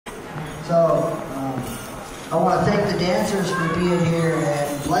So, I want to thank the dancers for being here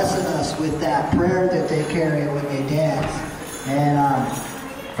and blessing us with that prayer that they carry when they dance. And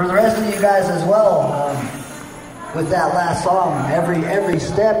for the rest of you guys as well, with that last song, every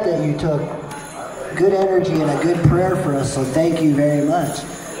step that you took, good energy and a good prayer for us, so thank you very much.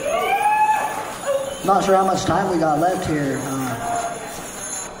 Not sure how much time we got left here.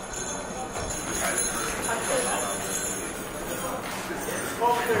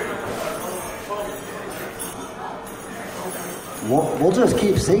 We'll just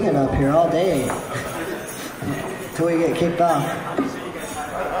keep singing up here all day until we get kicked off.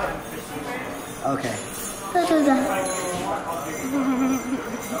 Okay.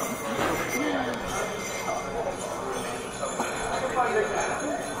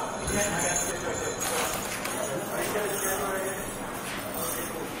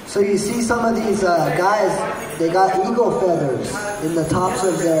 So you see some of these guys, they got eagle feathers in the tops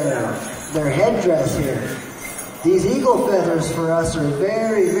of their headdress here. These eagle feathers for us are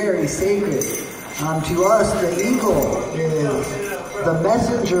very, very sacred. To us, the eagle is the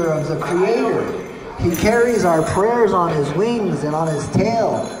messenger of the Creator. He carries our prayers on his wings and on his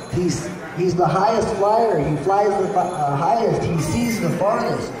tail. He's the highest flyer. He flies the highest. He sees the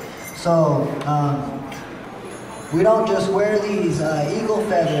farthest. So we don't just wear these eagle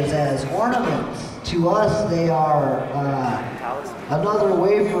feathers as ornaments. To us, they are another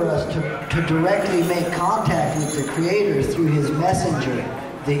way for us to directly make contact with the Creator through his messenger,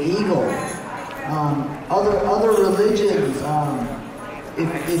 the eagle. Other religions,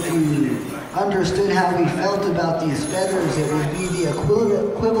 if you understood how we felt about these feathers, it would be the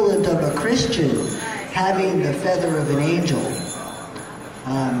equivalent of a Christian having the feather of an angel.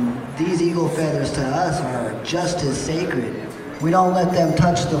 These eagle feathers to us are just as sacred. We don't let them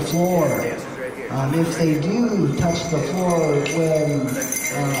touch the floor. If they do touch the floor when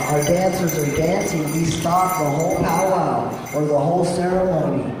our dancers are dancing, we stop the whole powwow or the whole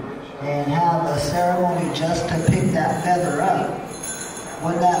ceremony and have a ceremony just to pick that feather up.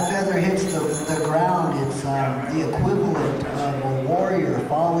 When that feather hits the ground, it's the equivalent of a warrior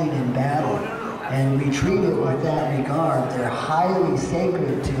falling in battle. And we treat it with that regard. They're highly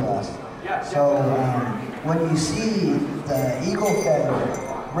sacred to us. So when you see the eagle feather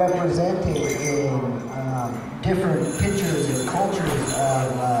represented in different pictures and cultures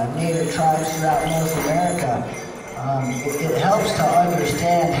of native tribes throughout North America, it helps to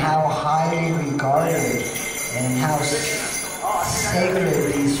understand how highly regarded and how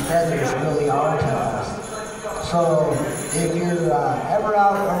sacred these feathers really are to us. So if you're ever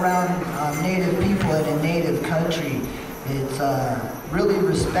out around native people in a native country, it's really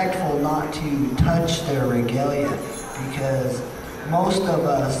respectful not to touch their regalia, because most of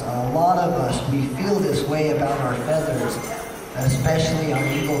us, a lot of us, we feel this way about our feathers, especially our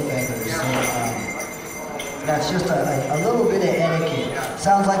eagle feathers. So that's just a little bit of etiquette.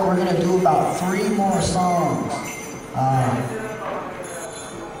 Sounds like we're going to do about 3 more songs.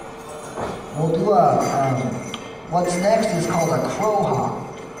 We'll do what's next is called a crow hop.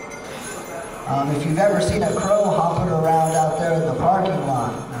 If you've ever seen a crow hopping around out there in the parking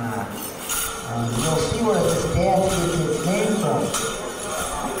lot, you'll see where this dance gets its name from.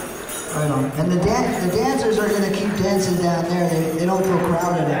 Right on. And the dancers are going to keep dancing down there. They don't feel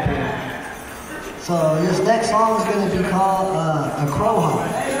crowded up here. So this next song is going to be called a crow hop.